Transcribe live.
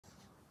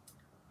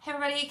Hey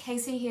everybody,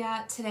 Casey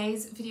here.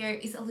 Today's video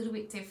is a little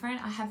bit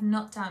different. I have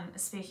not done a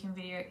speaking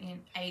video in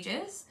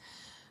ages,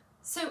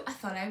 so I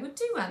thought I would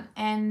do one.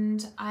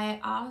 And I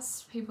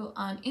asked people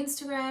on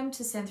Instagram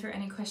to send through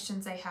any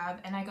questions they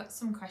have, and I got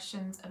some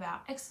questions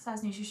about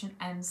exercise, nutrition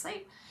and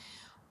sleep,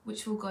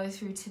 which we'll go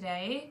through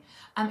today.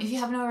 If you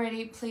haven't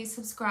already, please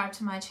subscribe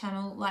to my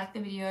channel, like the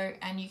video,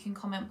 and you can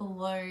comment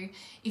below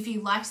if you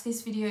liked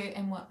this video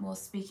and want more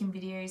speaking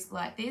videos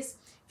like this.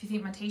 If you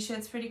think my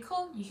t-shirt's pretty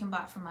cool, you can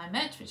buy it from my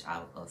merch, which I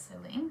will also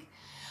link.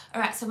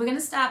 Alright, so we're going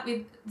to start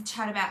with the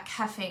chat about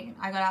caffeine.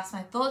 I got asked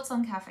my thoughts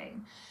on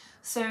caffeine.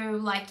 So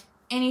like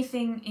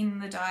anything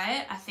in the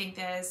diet, I think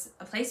there's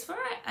a place for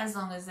it as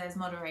long as there's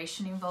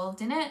moderation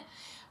involved in it.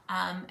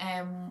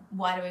 And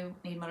why do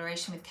we need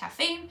moderation with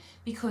caffeine?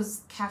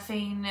 Because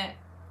caffeine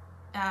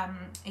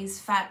is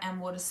fat and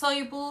water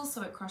soluble,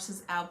 so it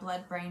crosses our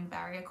blood-brain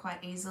barrier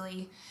quite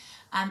easily,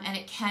 and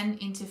it can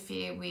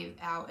interfere with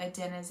our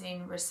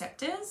adenosine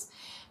receptors.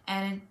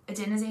 And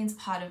adenosine is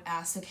part of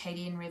our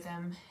circadian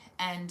rhythm,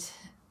 and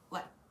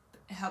like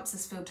it helps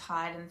us feel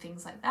tired and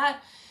things like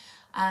that.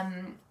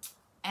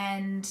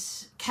 And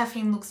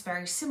caffeine looks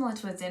very similar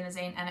to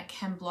adenosine, and it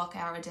can block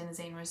our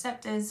adenosine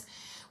receptors,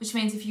 which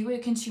means if you were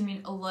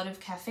consuming a lot of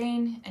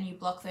caffeine and you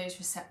block those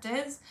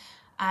receptors,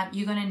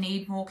 you're going to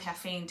need more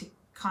caffeine to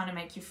kind of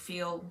make you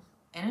feel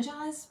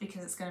energized,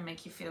 because it's going to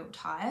make you feel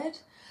tired.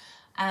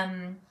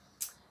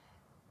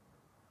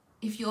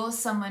 If you're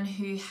someone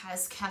who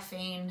has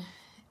caffeine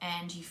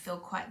and you feel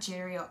quite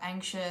jittery or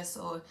anxious,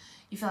 or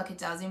you feel like it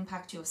does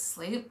impact your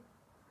sleep,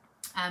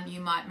 you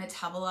might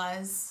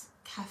metabolize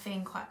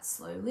caffeine quite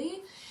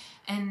slowly,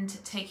 and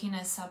taking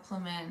a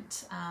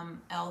supplement,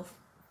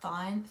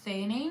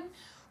 L-theanine,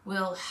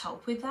 will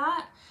help with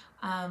that.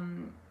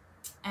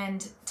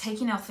 And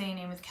taking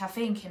L-theanine with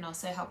caffeine can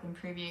also help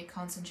improve your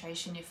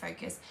concentration, your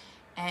focus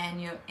and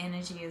your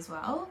energy as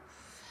well.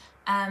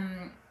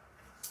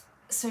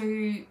 So,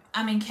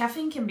 I mean,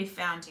 caffeine can be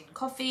found in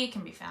coffee,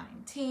 can be found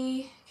in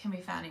tea, can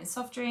be found in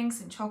soft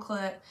drinks and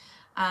chocolate.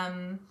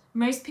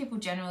 Most people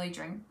generally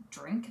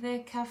drink their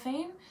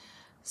caffeine.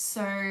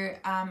 So,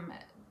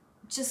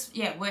 just,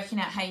 yeah, working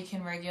out how you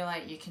can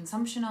regulate your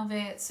consumption of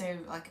it. So,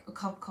 like a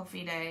cup of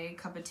coffee a day, a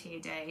cup of tea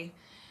a day,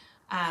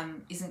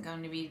 isn't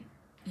going to be,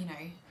 you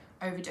know,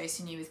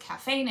 overdosing you with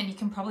caffeine, and you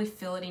can probably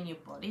feel it in your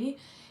body.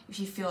 If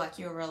you feel like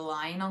you're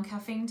relying on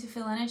caffeine to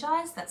feel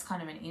energized, that's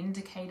kind of an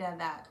indicator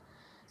that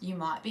you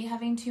might be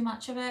having too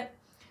much of it.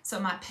 So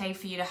it might pay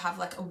for you to have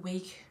like a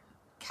week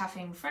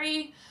caffeine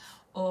free,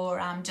 or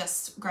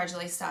just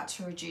gradually start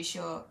to reduce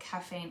your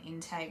caffeine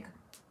intake.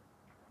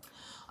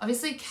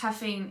 Obviously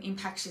caffeine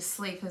impacts your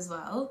sleep as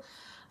well.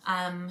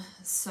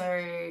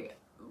 So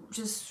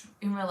just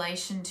in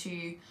relation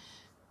to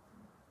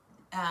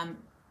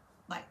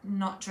like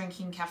not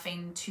drinking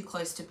caffeine too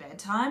close to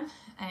bedtime,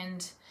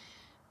 and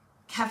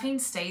caffeine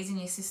stays in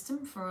your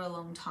system for a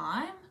long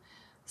time.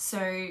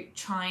 So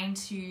trying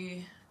to,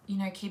 you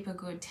know, keep a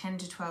good 10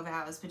 to 12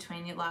 hours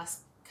between your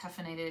last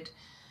caffeinated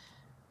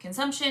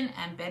consumption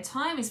and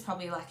bedtime is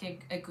probably like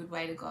a good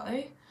way to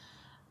go.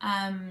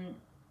 And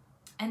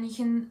you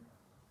can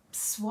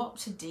swap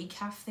to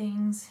decaf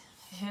things,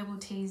 herbal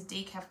teas,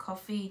 decaf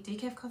coffee.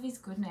 Decaf coffee is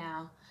good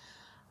now.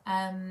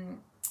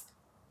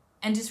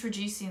 And just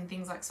reducing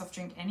things like soft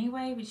drink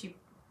anyway, which you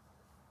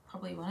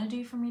probably want to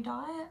do from your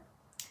diet.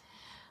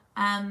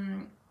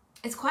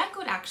 It's quite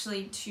good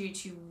actually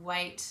to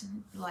wait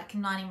like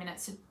 90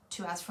 minutes to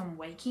 2 hours from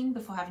waking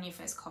before having your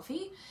first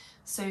coffee,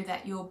 so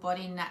that your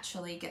body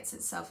naturally gets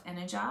itself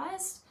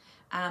energized,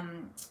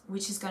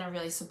 which is going to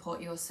really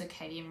support your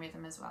circadian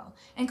rhythm as well.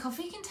 And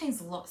coffee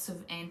contains lots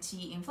of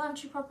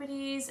anti-inflammatory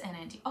properties and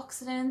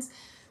antioxidants,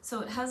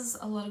 so it has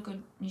a lot of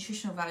good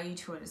nutritional value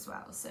to it as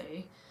well. So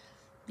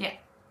yeah,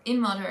 in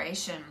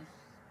moderation.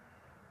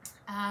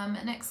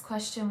 Next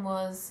question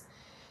was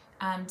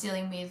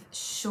dealing with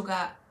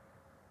sugar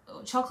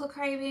or chocolate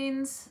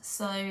cravings.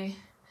 So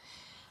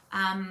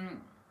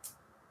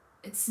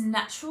it's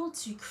natural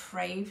to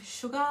crave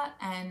sugar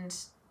and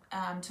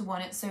to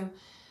want it. So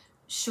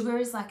sugar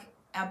is like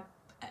our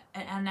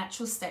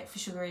natural state for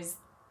sugar is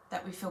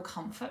that we feel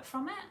comfort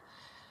from it.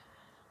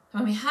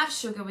 When we have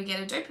sugar, we get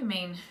a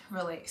dopamine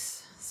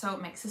release, so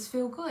it makes us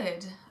feel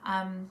good.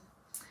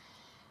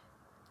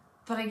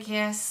 But I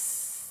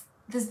guess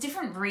there's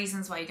different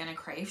reasons why you're going to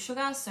crave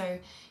sugar. So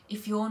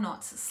if you're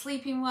not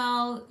sleeping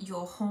well,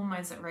 your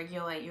hormones that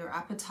regulate your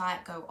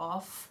appetite go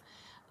off.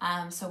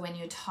 So when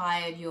you're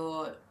tired,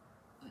 your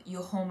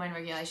hormone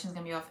regulation is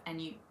going to be off,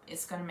 and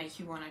it's going to make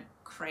you want to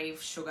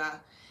crave sugar,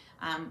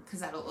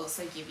 because that'll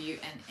also give you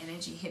an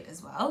energy hit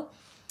as well.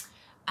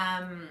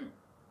 And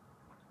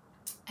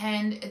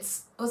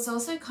it's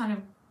also kind of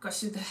got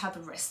to do with how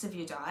the rest of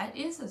your diet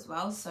is as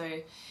well.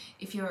 So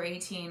if you're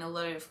eating a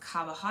lot of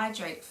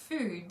carbohydrate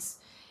foods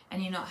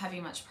and you're not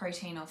having much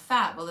protein or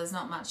fat, well, there's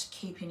not much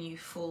keeping you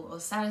full or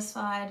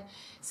satisfied.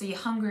 So you're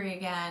hungry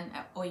again,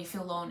 or you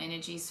feel low on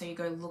energy, so you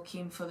go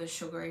looking for the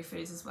sugary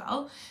foods as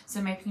well.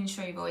 So making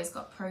sure you've always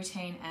got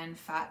protein and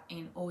fat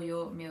in all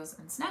your meals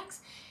and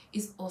snacks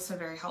is also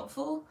very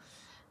helpful.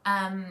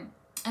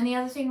 And the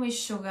other thing with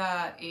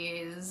sugar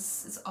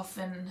is it's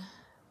often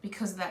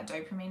because of that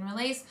dopamine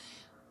release.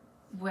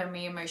 When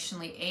we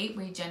emotionally eat,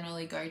 we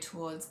generally go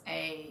towards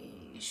a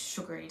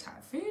sugary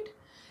type food.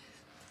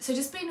 So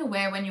just being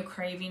aware when you're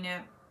craving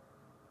it,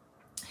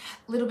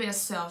 a little bit of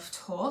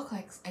self-talk,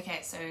 like, okay,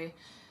 so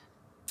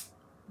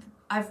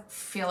I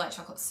feel like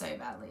chocolate so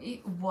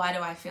badly. Why do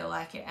I feel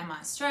like it? Am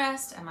I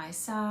stressed? Am I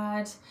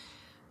sad?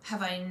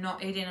 Have I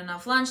not eaten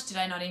enough lunch? Did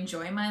I not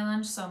enjoy my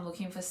lunch? So I'm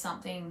looking for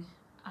something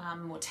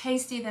more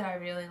tasty that I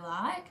really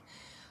like.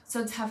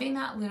 So it's having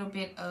that little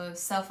bit of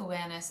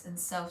self-awareness and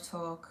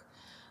self-talk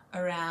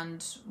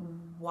around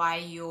why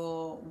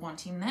you're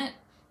wanting it.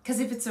 Because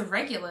if it's a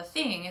regular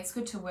thing, it's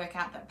good to work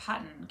out that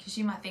pattern, because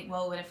you might think,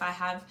 well, what if I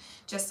have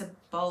just a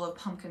bowl of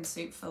pumpkin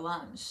soup for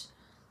lunch?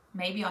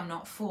 Maybe I'm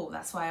not full.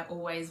 That's why I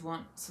always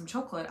want some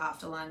chocolate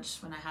after lunch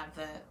when I have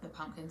the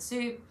pumpkin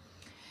soup.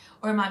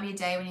 Or it might be a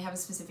day when you have a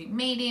specific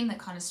meeting that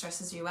kind of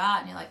stresses you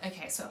out and you're like,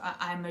 okay, so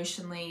I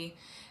emotionally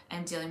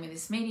am dealing with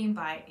this meeting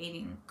by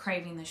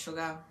craving the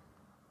sugar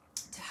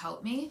to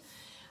help me.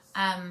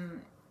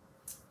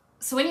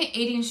 So when you're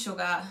eating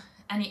sugar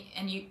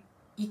and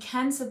you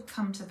can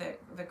succumb to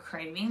the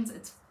cravings,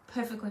 it's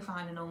perfectly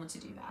fine and normal to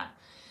do that.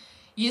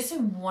 You just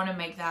don't want to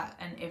make that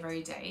an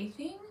everyday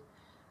thing.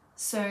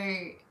 So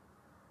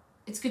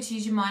it's good to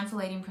use your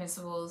mindful eating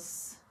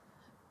principles.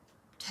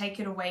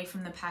 Take it away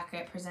from the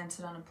packet, present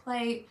it on a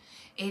plate,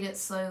 eat it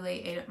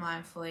slowly, eat it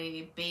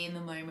mindfully, be in the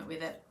moment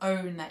with it,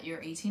 own that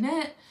you're eating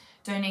it.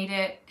 Don't eat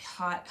it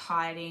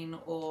hiding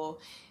or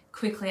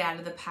quickly out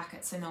of the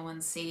packet so no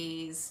one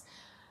sees.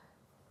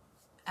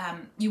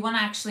 You want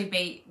to actually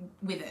be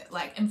with it,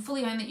 like, and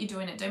fully own that you're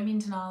doing it. Don't be in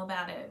denial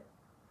about it,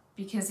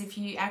 because if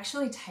you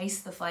actually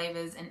taste the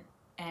flavors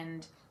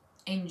and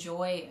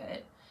enjoy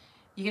it,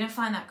 you're going to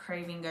find that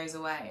craving goes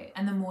away.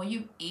 And the more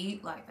you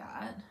eat like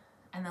that,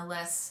 and the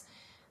less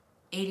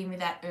eating with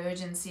that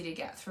urgency to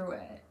get through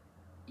it,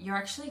 you're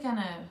actually going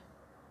to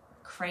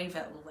crave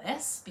it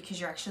less because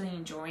you're actually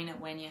enjoying it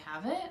when you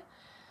have it.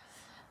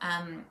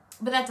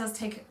 But that does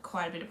take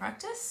quite a bit of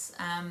practice.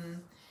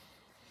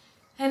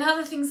 And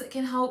other things that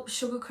can help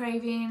sugar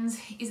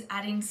cravings is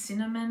adding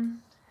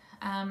cinnamon,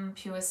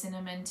 pure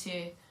cinnamon,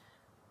 to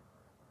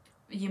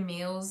your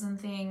meals and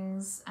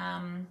things.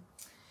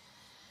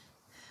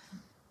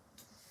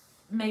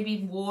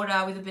 Maybe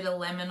water with a bit of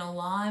lemon or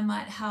lime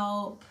might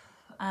help.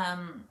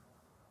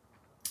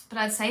 But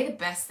I'd say the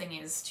best thing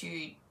is to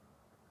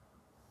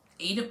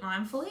eat it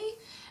mindfully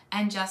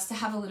and just to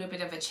have a little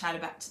bit of a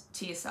chat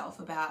to yourself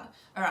about,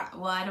 all right,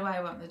 why do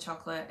I want the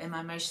chocolate? Am I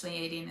emotionally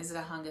eating? Is it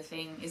a hunger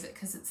thing? Is it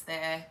because it's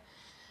there?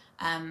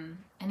 And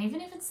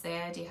even if it's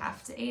there, do you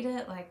have to eat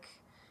it? Like,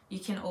 you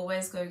can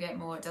always go get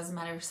more. It doesn't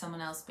matter if someone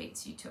else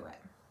beats you to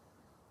it.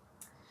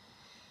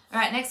 All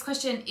right, next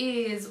question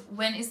is,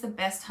 when is the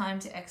best time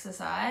to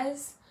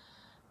exercise?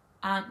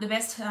 The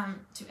best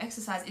time to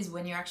exercise is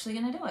when you're actually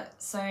going to do it.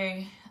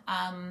 So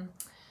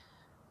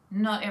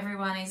not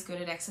everyone is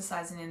good at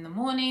exercising in the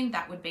morning.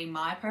 That would be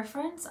my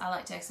preference. I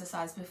like to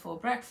exercise before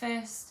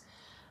breakfast.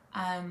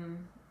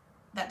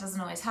 That doesn't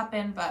always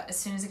happen, but as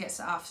soon as it gets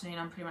to afternoon,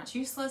 I'm pretty much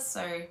useless.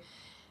 So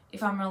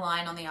if I'm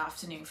relying on the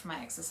afternoon for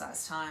my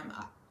exercise time,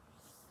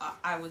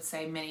 I would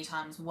say many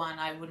times, one,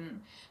 I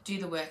wouldn't do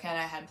the workout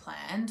I had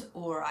planned,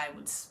 or I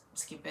would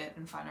skip it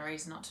and find a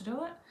reason not to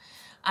do it.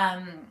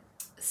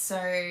 So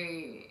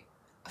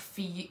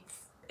for you,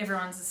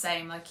 everyone's the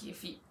same. Like,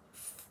 if you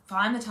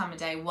find the time of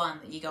day, one,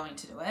 that you're going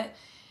to do it.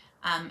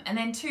 And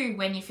then two,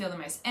 when you feel the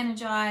most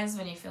energized,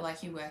 when you feel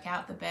like you work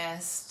out the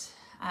best.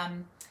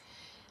 And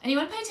you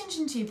want to pay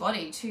attention to your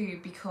body too,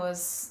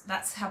 because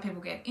that's how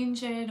people get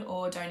injured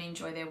or don't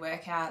enjoy their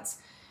workouts,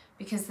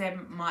 because they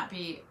might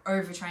be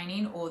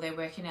overtraining or they're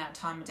working out a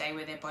time of day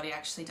where their body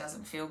actually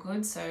doesn't feel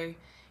good. So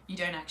you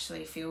don't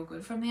actually feel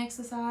good from the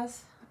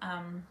exercise.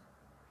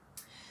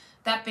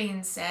 That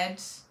being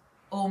said,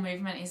 all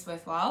movement is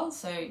worthwhile,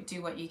 so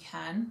do what you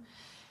can.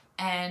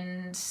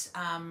 And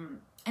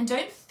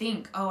don't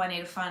think, oh, I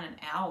need to find an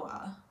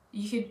hour.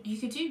 You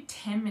could do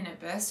 10-minute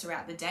bursts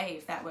throughout the day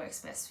if that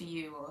works best for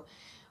you,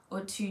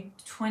 or 2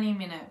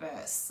 20-minute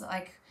bursts.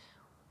 Like,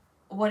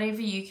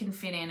 whatever you can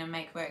fit in and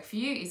make work for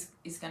you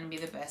is going to be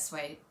the best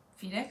way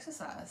for you to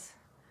exercise.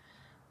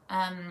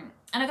 And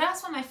I got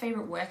asked what my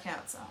favorite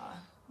workouts are,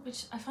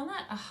 which I find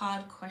that a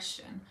hard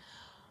question.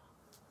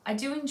 I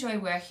do enjoy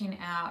working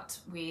out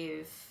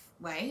with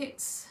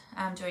weights,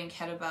 doing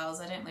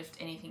kettlebells. I don't lift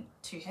anything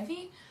too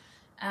heavy.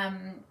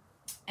 And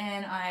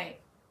I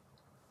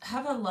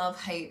have a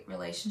love-hate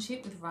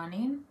relationship with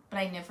running, but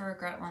I never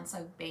regret once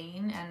I've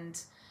been, and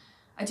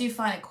I do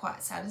find it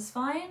quite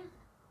satisfying.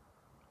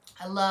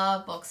 I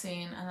love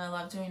boxing and I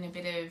love doing a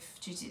bit of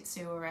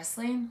jiu-jitsu or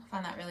wrestling. I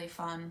find that really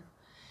fun.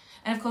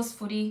 And of course,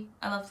 footy.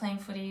 I love playing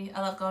footy.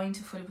 I love going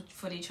to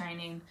footy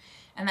training,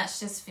 and that's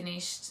just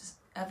finished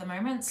at the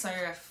moment. So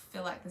I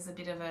feel like there's a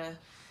bit of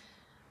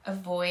a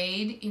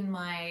void in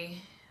my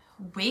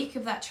week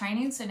of that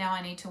training. So now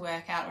I need to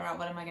work out, all right,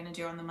 what am I going to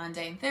do on the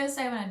Monday and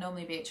Thursday when I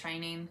normally be at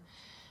training?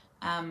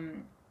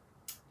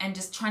 and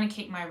just trying to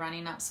keep my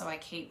running up so I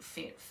keep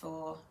fit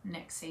for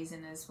next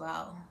season as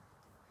well.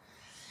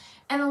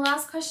 And the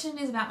last question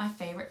is about my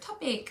favorite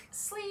topic,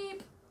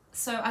 sleep.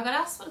 So I got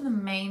asked what are the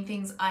main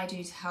things I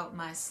do to help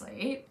my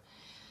sleep.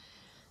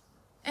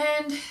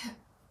 And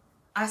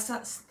I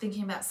start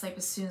thinking about sleep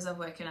as soon as I've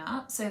woken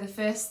up. So the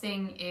first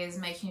thing is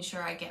making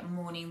sure I get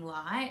morning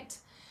light.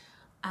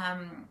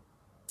 And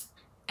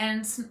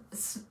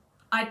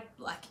I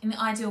like in the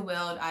ideal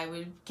world, I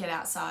would get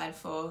outside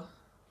for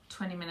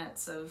 20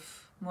 minutes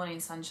of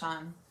morning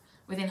sunshine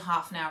within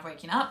half an hour of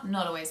waking up.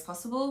 Not always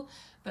possible,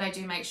 but I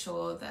do make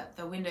sure that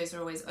the windows are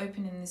always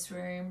open in this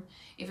room.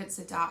 If it's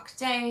a dark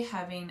day,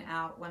 having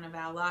one of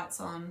our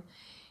lights on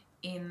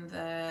in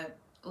the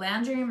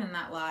lounge room, and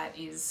that light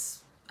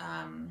is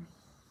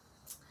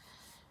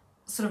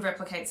sort of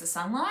replicates the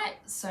sunlight.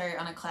 So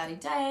on a cloudy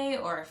day,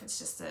 or if it's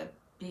just a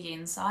big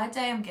inside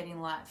day, I'm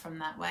getting light from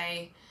that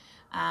way.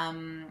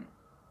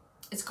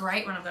 It's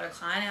great when I've got a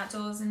client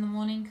outdoors in the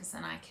morning, because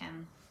then I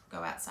can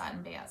go outside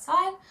and be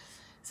outside.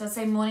 So I'd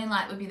say morning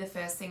light would be the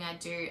first thing I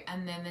do,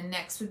 and then the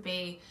next would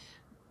be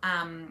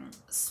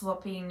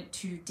swapping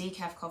to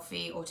decaf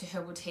coffee or to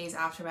herbal teas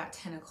after about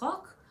 10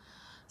 o'clock.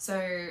 So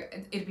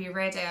it'd be a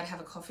rare day I'd have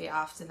a coffee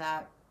after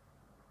that.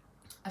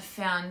 I've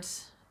found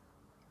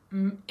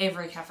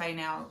every cafe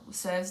now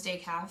serves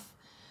decaf.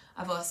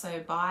 I've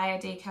also buy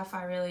a decaf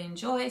I really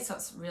enjoy, so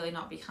it's really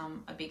not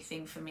become a big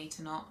thing for me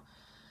to not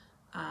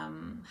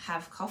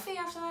have coffee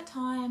after that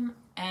time.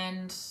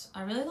 And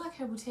I really like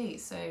herbal tea,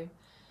 so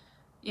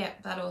yeah,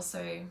 that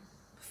also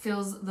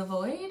fills the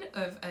void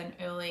of an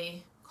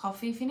early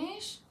coffee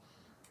finish.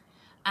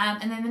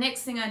 And then the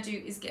next thing I do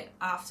is get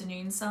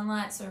afternoon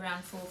sunlight, so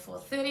around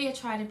 4:30 I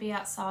try to be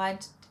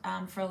outside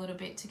for a little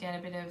bit to get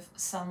a bit of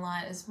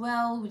sunlight as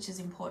well, which is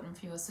important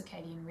for your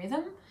circadian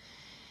rhythm.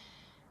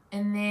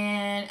 And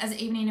then as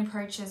evening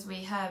approaches,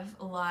 we have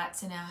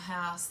lights in our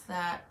house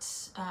that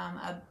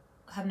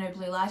have no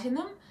blue light in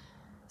them,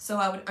 so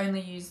I would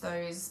only use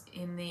those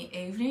in the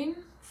evening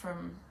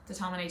from the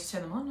time I need to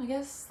turn them on, I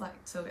guess,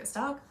 like till it gets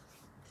dark.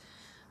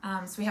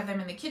 So we have them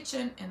in the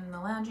kitchen, in the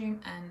lounge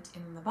room, and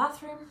in the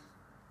bathroom.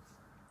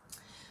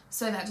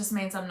 So that just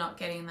means I'm not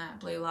getting that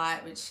blue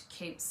light, which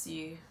keeps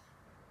you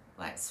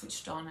like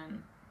switched on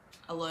and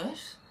alert.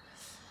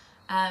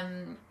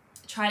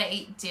 Try to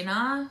eat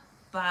dinner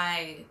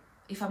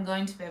if I'm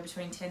going to bed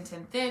between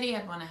 10:30,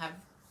 I'd want to have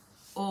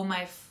all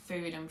my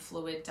food and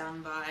fluid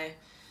done by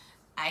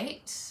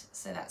 8.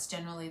 So that's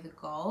generally the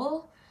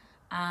goal.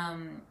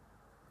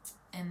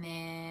 And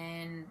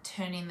then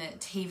turning the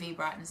TV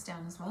brightness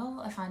down as well,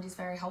 I find is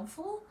very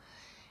helpful.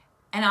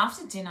 And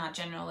after dinner,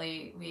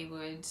 generally we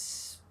would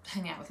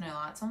hang out with no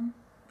lights on.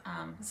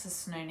 It's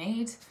just no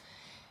need.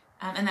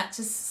 And that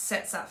just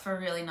sets up for a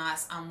really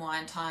nice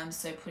unwind time.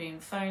 So putting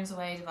phones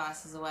away,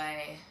 devices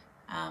away.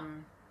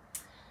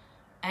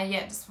 And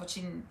yeah, just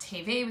watching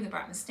TV with the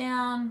brightness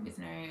down, with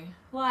no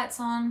lights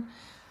on.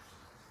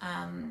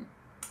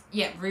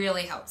 Yeah,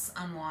 really helps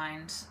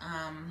unwind.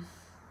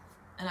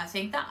 And I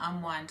think that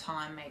unwind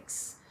time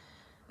makes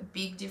a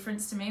big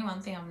difference to me.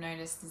 One thing I've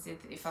noticed is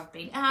if I've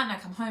been out and I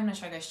come home and I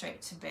try to go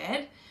straight to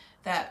bed,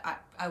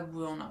 that I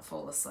will not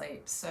fall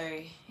asleep. So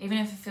even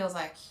if it feels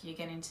like you're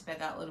getting to bed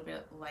that little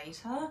bit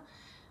later, I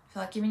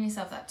feel like giving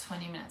yourself that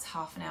 20 minutes,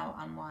 half an hour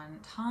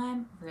unwind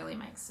time really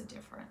makes a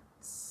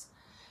difference.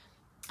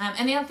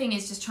 And the other thing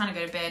is just trying to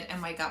go to bed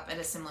and wake up at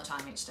a similar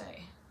time each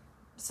day.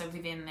 So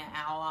within an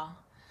hour.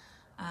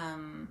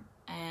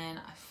 And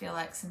I feel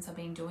like since I've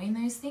been doing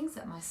those things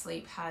that my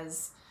sleep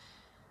has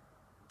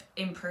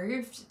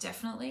improved,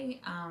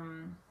 definitely.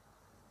 And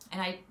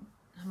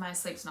my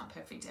sleep's not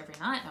perfect every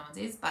night, no one's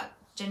is, but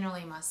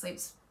generally my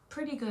sleep's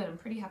pretty good. I'm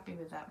pretty happy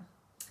with that.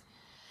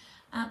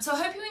 So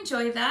I hope you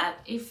enjoyed that.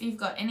 If you've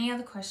got any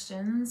other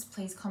questions,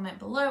 please comment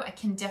below. I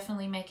can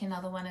definitely make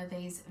another one of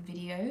these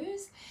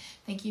videos.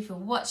 Thank you for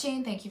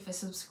watching. Thank you for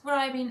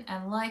subscribing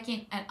and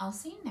liking, and I'll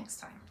see you next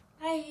time.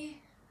 Bye.